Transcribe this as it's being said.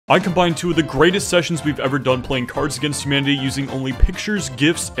I combined two of the greatest sessions we've ever done playing Cards Against Humanity using only pictures,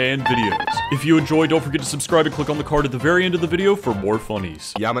 GIFs, and videos. If you enjoy, don't forget to subscribe and click on the card at the very end of the video for more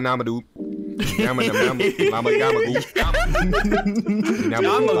funnies. Yamanamadoop.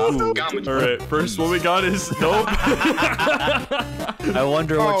 Alright, first one we got is nope. I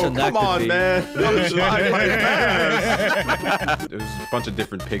wonder what your neck would be. Man. There's a bunch of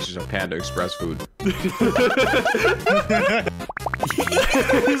different pictures of Panda Express food. He's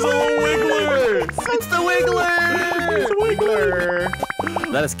a little wiggler! It's the Wiggler! It's a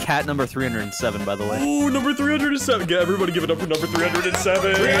wiggler! That is cat number 307, by the way. Ooh, number 307. Yeah, everybody give it up for number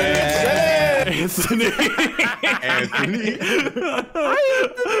 307. 307! Anthony!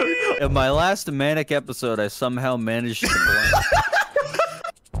 In my last manic episode, I somehow managed to blank.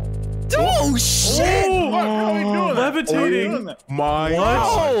 Oh, shit! How are you doing? Levitating. My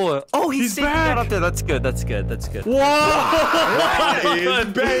What? Oh, he's back. that up there. That's good. That's good. That's good. Whoa!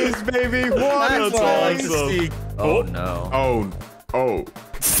 base, baby. That's all I can awesome. see. Oh, no. Oh.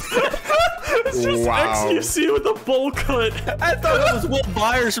 It's just Wow. XQC with a bowl cut. I thought it was Will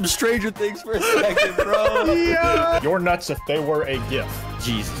Byers from Stranger Things for a second, bro. Yeah. You're nuts if they were a GIF.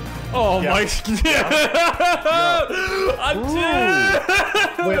 Jesus. Oh Yeah. my I'm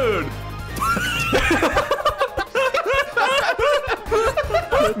dude.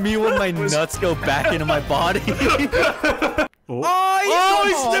 Me when my nuts go back into my body. Oh,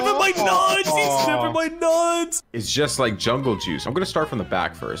 he's sniffing my nuts! He's sniffing my nuts! It's just like jungle juice. I'm gonna start from the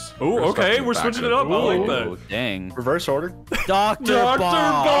back first. Oh, okay, we're switching it up. I like Oh, that. dang. Reverse order. Dr.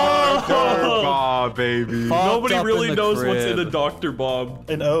 Bob. Bob, baby. Fucked Nobody up really in the knows what's in a crib. Dr. Bob.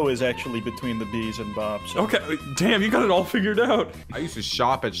 An O is actually between the B's and Bob. So. Okay, damn, you got it all figured out. I used to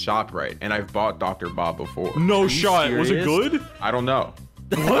shop at ShopRite, and I've bought Dr. Bob before. No shot. Was it serious? good? I don't know.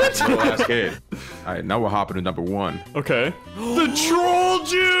 What? Little ass kid. All right, now we're hopping to number 1. Okay. The troll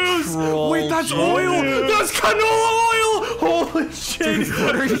juice! Troll Wait, that's juice. oil! That's canola oil! Holy shit!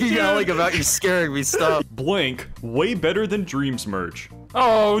 What are you yelling about? You're scaring me. Stop. Blank, way better than Dreams merch.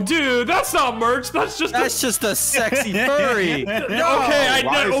 Oh, dude, that's not merch. That's just That's just a sexy furry. Okay,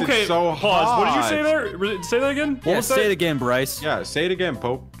 Why is it okay. so Pause. What did you hot? say there? Say that again? What Yeah, was say that? it again, Bryce. Yeah, say it again,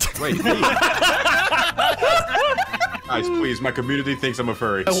 Pope. Wait, please. Guys, please. My community thinks I'm a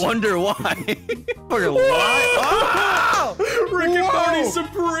furry. I wonder why. Fucking why? Rick and Morty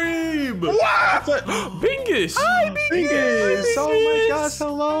Supreme! What? Bingus! Bingus! Oh my gosh,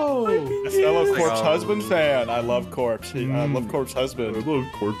 hello! Fellow Corpse Husband fan. I love Corpse. I love Corpse Husband. love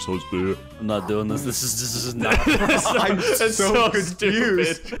Corpse Husband. I'm not doing this. This is not. I'm so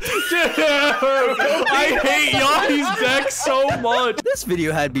confused. Dude, I hate Yanni's deck so much. This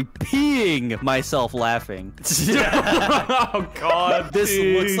video had me peeing myself laughing. Oh God, This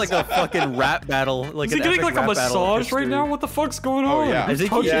please. looks like a fucking rap battle. Like Is he an getting epic like a rap battle massage right history. now? What the fuck's going on? yeah. I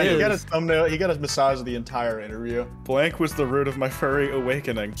think Yeah, he got is. his thumbnail. He got his massage of the entire interview. Blank was the root of my furry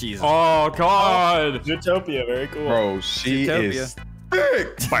awakening. Jesus. Oh God. Zootopia, very cool. Bro, she Zootopia. is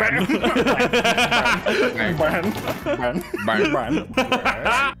thick. Bran.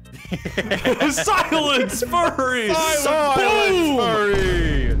 Silence, furry. Silence,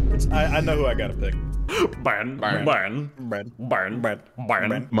 furry. I know who I gotta pick. Ban, Ban. ban, Bran. ban, ban,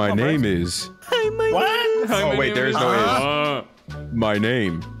 ban. My name is. What? Oh wait, there's no My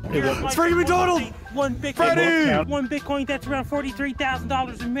name. It's Frankie McDonald. One Bitcoin. Freddie! One Bitcoin. That's around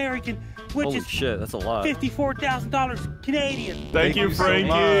 $43,000 American, which Holy is shit, that's a lot. $54,000 Canadian. Thank you, you so Frankie.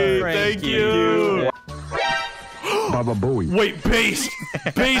 much. Thank you. Baba Booey. Wait, based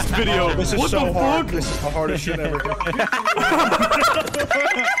video. This is What so the hard. fuck? This is the hardest shit ever.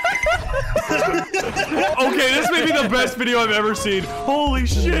 Okay, this may be the best video I've ever seen. Holy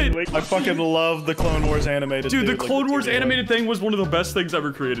shit. I fucking love the Clone Wars animated. Dude, the like, Clone Wars 2D. animated thing was one of the best things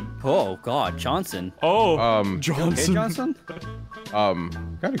ever created. Oh God, Johnson. Oh, Hey, Johnson. Johnson.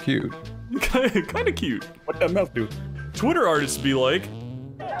 Kind of cute. kind of cute. What that mouth do? Twitter artists be like,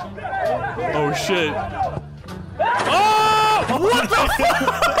 oh shit. Oh! What the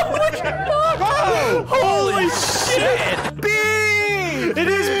fuck? Holy shit! Beef! It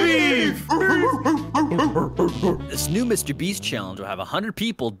is beef! This new Mr. Beast challenge will have 100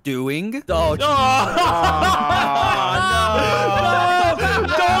 people doing. Oh, No!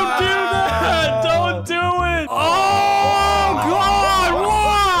 Don't do that! Don't do it! Oh God!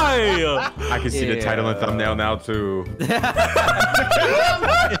 Why? I can see the title and thumbnail now too.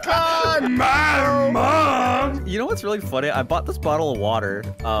 My mom! you know what's really funny? I bought this bottle of water.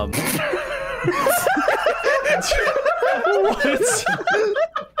 What?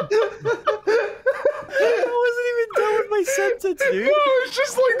 I wasn't even done with my my sentence, dude. No, it's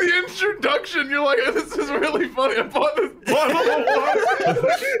just like the introduction. You're like, this is really funny. I bought this bottle of water.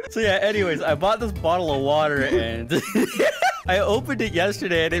 So yeah, anyways, I bought this bottle of water and I opened it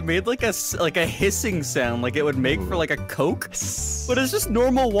yesterday and it made like a hissing sound, like it would make for like a Coke. But it's just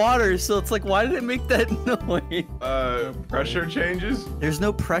normal water, so it's like, why did it make that noise? Pressure changes? There's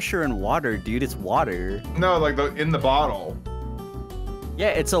no pressure in water, dude. It's water. No, like in the bottle. Yeah,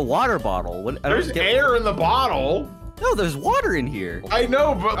 it's a water bottle. There's air in the bottle. No, there's water in here. I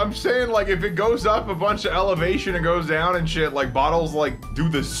know, but I'm saying like if it goes up a bunch of elevation and goes down and shit, like bottles like do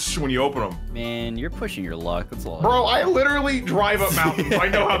this when you open them. Man, you're pushing your luck. That's all. Bro, I literally drive up mountains. I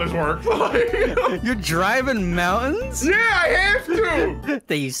know how this works. You're driving mountains? Yeah, I have to.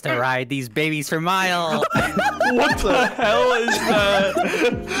 They used to ride these babies for miles. What the hell is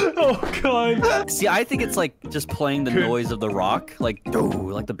that? Oh god. See, I think it's like just playing the noise of the rock, like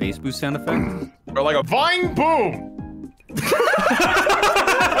like the bass boost sound effect. Or like a vine boom.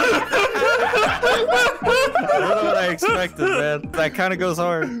 I don't know what I expected, man. That kind of goes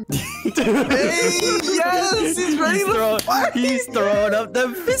hard. Hey, yes, he's ready to fight. He's throwing up the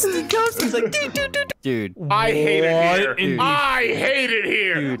fisticuffs. He's like, dude. I hate it here. Dude. I hate it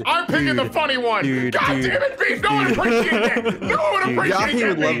here. Dude. I'm picking the funny one. Dude. God Dude. damn it, Beef. No one appreciates it. No one appreciates Yahi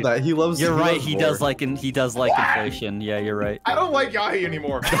would it. love that. He loves. You're right. loves He lore. does like inflation. Yeah, you're right. I don't like Yahi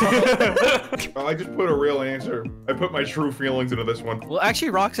anymore. I just put a real answer. I put my true feelings into this one. Well, actually,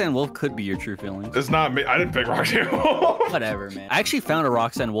 Roxanne Wolf could be your true feelings. It's not me. I didn't pick Roxanne Wolf. Whatever, man. I actually found a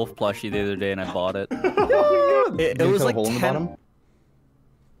Roxanne Wolf plushie the other day and I bought it. It Did you was cut a like hole in the 10. bottom?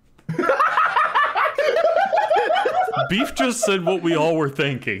 Beef just said what we all were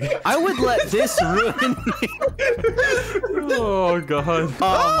thinking. I would let this ruin me. Oh god. Oh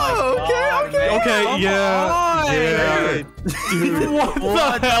my god, okay. man. Okay, Come yeah. on. Yeah. Dude, what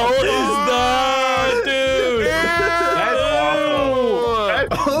the hell is that, dude? That's awful.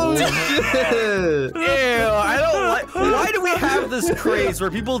 Oh shit! Ew, I don't like. Why do we have this craze where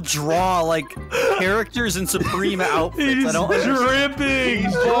people draw like characters in Supreme outfits? He's I don't understand. dripping.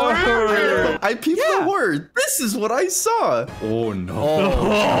 hard. I peeped the word. This is what I saw. Oh no!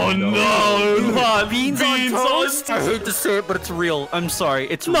 Oh no, not Beans on toast. I hate to say it, but it's real. I'm sorry.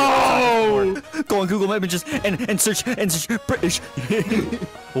 It's real. No. Go on Google Images and search British.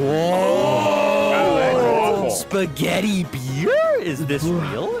 Whoa! that's awful. Spaghetti beer? Is this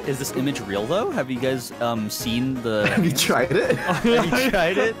real? Is this image real though? Have you guys seen the? Have you tried it? Have you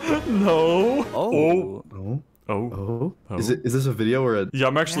tried it? No. Oh. Oh. Oh. Oh. Is this a video or a? Yeah,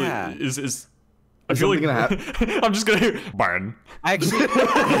 I'm actually. Yeah. Is I feel like something I'm just gonna hear burn. Actually,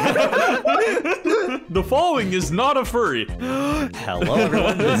 The following is not a furry. hello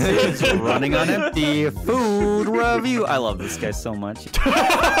everyone. This is Running on Empty Food Review. I love this guy so much.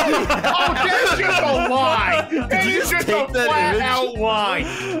 Oh, that's just a lie. That you is just just a take that flat image? out lie.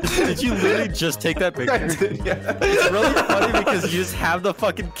 Did you literally just take that picture? I did, yeah. It's really funny because you just have the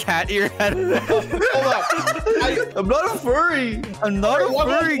fucking cat ear head. Hold up. I'm not a furry. I'm not a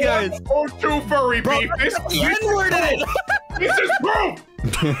furry, guys. Oh, too furry, Beef. This N-word in it. this is proof.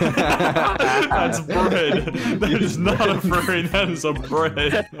 That's bread. That is not a furry. That is a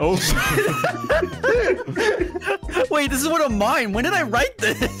bread. Oh. Wait, this is one of mine. When did I write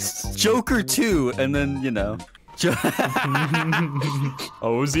this? Joker 2, and then, you know.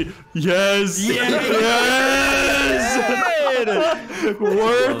 Oh, is he? Yes. Yes.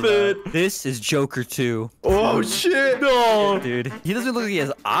 Worth it. This is Joker 2. Oh shit! No. Dude, he doesn't look like he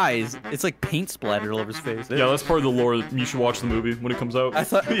has eyes. It's like paint splattered all over his face. Yeah, that's part of the lore. You should watch the movie when it comes out. I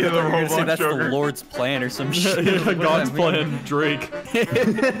thought, you were gonna say robot that's Joker. the Lord's plan or some shit. Yeah, God's plan, Drake.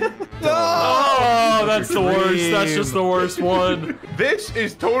 No! Oh, that's the worst. That's just the worst one. This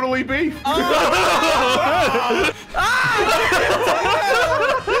is totally Beef.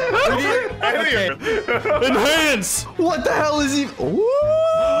 Enhance. What the hell is he? Ooh! Dude,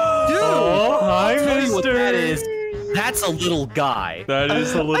 Oh, hi, I'll tell you what mister. that is. That's a little guy. That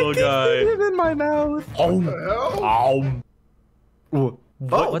is the little I can't guy. get it in my mouth. Oh.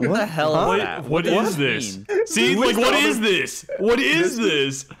 What? What the hell is that? What does is that this? mean? See, like, what is this? What is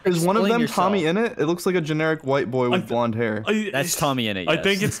this? Is one of Explain them yourself. Tommy in it? It looks like a generic white boy with blonde hair. That's Tommy in it, I yes.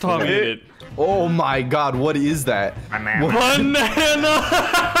 think it's Tommy in it. Oh my god, what is that?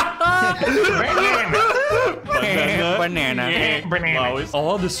 Banana. Banana.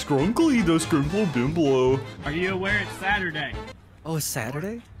 Oh, the scrunkly, the scrunkle bimblo. Are you aware it's Saturday? Oh, it's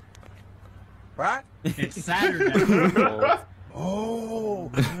Saturday? It's Saturday. Oh.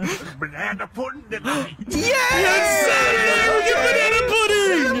 Banana pudding tonight. Banana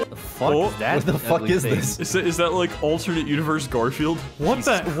pudding! The fuck Oh, is that? What the fuck ugly is thing? this? Is that like alternate universe Garfield? What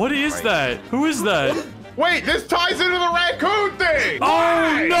that? What is that? Who is that? Wait, this ties into the raccoon thing!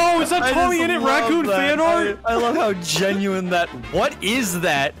 Oh no, is that I Tommy just in it? love Raccoon that. fan art? I love how genuine that. What is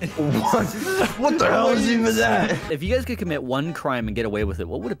that? What the hell is even that? If you guys could commit one crime and get away with it,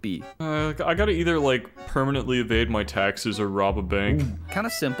 what would it be? I gotta either like permanently evade my taxes or rob a bank. Kind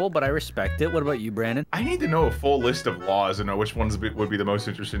of simple, but I respect it. What about you, Brandon? I need to know a full list of laws and know which ones would be the most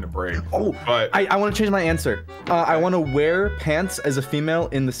interesting to break. Oh, But I want to change my answer. I want to wear pants as a female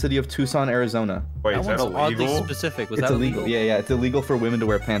in the city of Tucson, Arizona. wait, is that That one's oddly illegal? specific. Was It's that illegal. Yeah, it's illegal for women to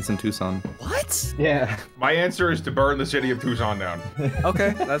wear pants in Tucson. What? Yeah. My answer is to burn the city of Tucson down.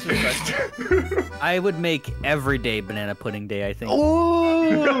 Okay, that's respectable. I would make every day banana pudding day, I think.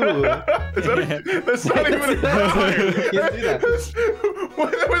 Ooh. That's not even a crime. Can't do that.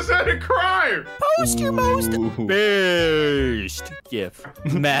 What was that a crime? Post your most best gif.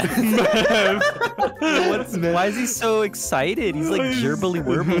 Math. Why is he so excited? He's like gerbily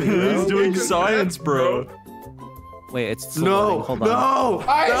warbly. He's doing science, bro. Wait, it's No, hold on. no.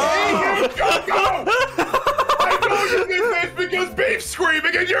 I hate you, JOKO! I know you did this because Beef's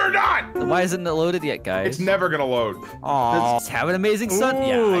screaming and you're not! Why isn't it loaded yet, guys? It's never gonna load. Aw, have an amazing son. Ooh,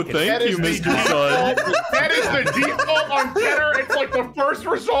 Yeah, I can- thank That you, is the Mr. Sun. That is the default on Getter. It's like the first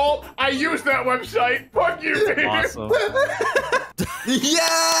result. I use that website. Fuck you, Beef. Awesome.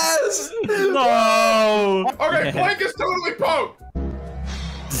 Yes. No! Okay, Blank is totally poked.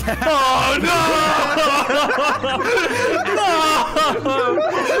 Oh no!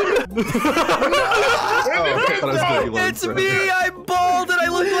 It's me! I'm bald and I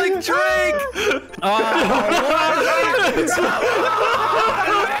look like Drake!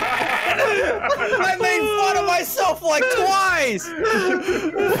 I made fun of myself like twice!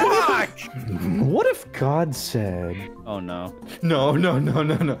 Fuck! What if God said? Oh no. No, no, no,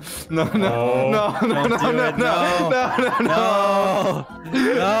 no, no, no, no, Oh. no, no, no, Don't do no, it, no, no, no, No!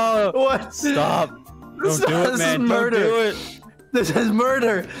 No! What? Stop! This Don't do it, is man. murder. Don't do it. This is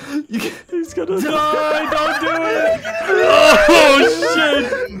murder. You can... He's gonna die! Don't do it! Oh shit!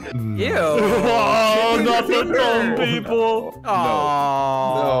 Ew! Oh, not the dumb people!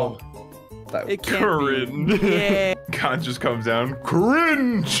 Oh. That It can't Corinne. be. Yeah. God just comes down.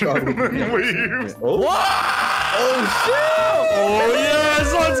 Cringe. And leaves. Oh. Oh shit! Oh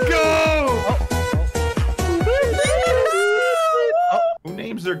yes, let's go! Who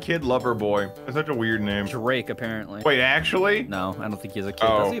names their kid Loverboy? That's such a weird name. Drake, apparently. Wait, actually? No, I don't think he has a kid.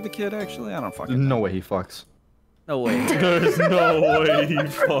 Oh. Does he have a kid, actually? I don't fucking know. No way he fucks. No way. There's no way he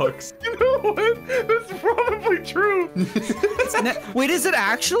fucks. You know what? That's probably true. Wait, is it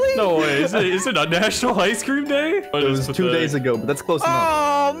actually? No way. Is it a National Ice Cream Day? It was 2 days ago, but that's close enough.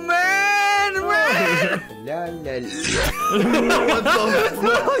 Oh, man!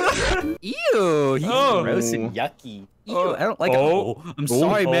 Ew, he's Oh. gross and yucky. Ew, Oh. I don't like Oh. it. Oh, I'm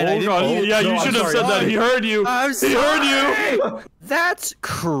sorry, man. I didn't God. know. Yeah, you No, should I'm have sorry. said that. He heard you. I'm He sorry. heard you. That's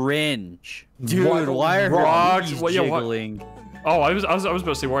cringe. Dude, What? why are her Rocks. knees Well, yeah, what- jiggling? Oh, I was about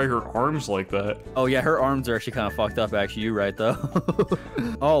to say, why are her arms like that? Oh, yeah, her arms are actually kind of fucked up, actually. You're right, though.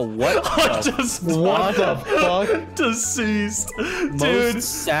 Oh, what? Just What the fuck? deceased, Most dude.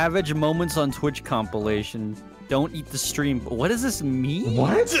 savage moments on Twitch compilation. Don't eat the stream. What does this mean?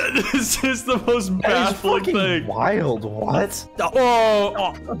 What? This is the most That is baffling fucking thing. wild. What?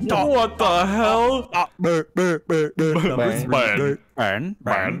 Oh, what the hell? Burn.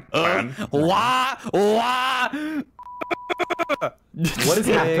 Man. Wah! Wah! What is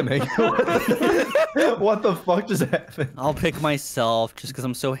happening? What the fuck just happened? I'll pick myself just because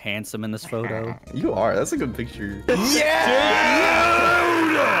I'm so handsome in this photo. You are. That's a good picture.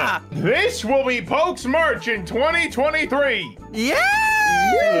 This will be Pokes merch in 2023. Yeah!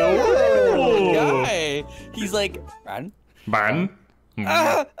 Ooh. Guy. He's like, run. Man.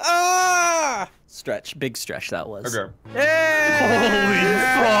 Stretch. Big stretch that was. Okay. Holy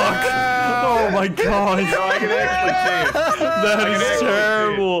fuck! Oh my god! No, I can actually see it. That I can is actually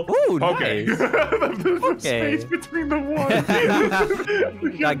terrible. Ooh, Okay. nice. The Okay. space between the ones.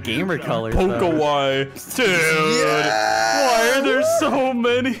 Got gamer colors. Poke though. away. Dude! Why are there so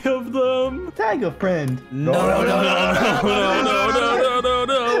many of them? Tag a friend. No. No, no,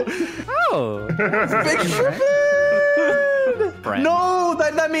 no. Oh. Big Shrimpin! Friend. No,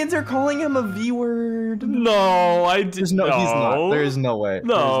 that means they're calling him a V word. No, I did. There's no, he's not. There is no way.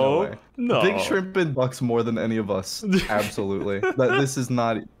 No. There's No. way. Big Shrimpin bucks more than any of us. Absolutely. This is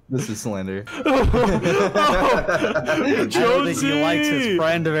not. This is slander. I don't think he likes his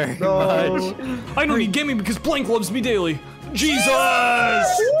friend very much. I know you get me because Blank loves me daily. Jesus! I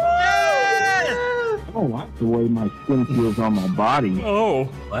don't like the way my skin feels on my body. Oh.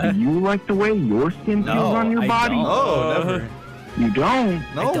 Do you like the way your skin feels on your I body? don't. Oh, never. You don't?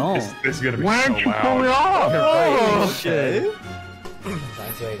 No. I don't. This is gonna be Why so don't you pull it loud. off? Oh, shit.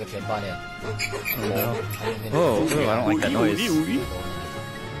 Oh, I don't like that noise.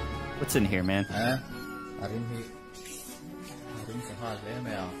 What's in here, man?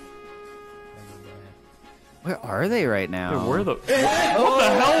 Where are they right now? Hey, where the? What the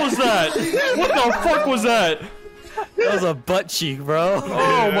hell was that? What the fuck was that? That was a butt cheek, bro.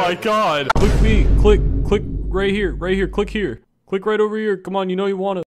 Oh my god. Click me. Click right here. Right here. Click here. Click right over here. Come on, you know you want to.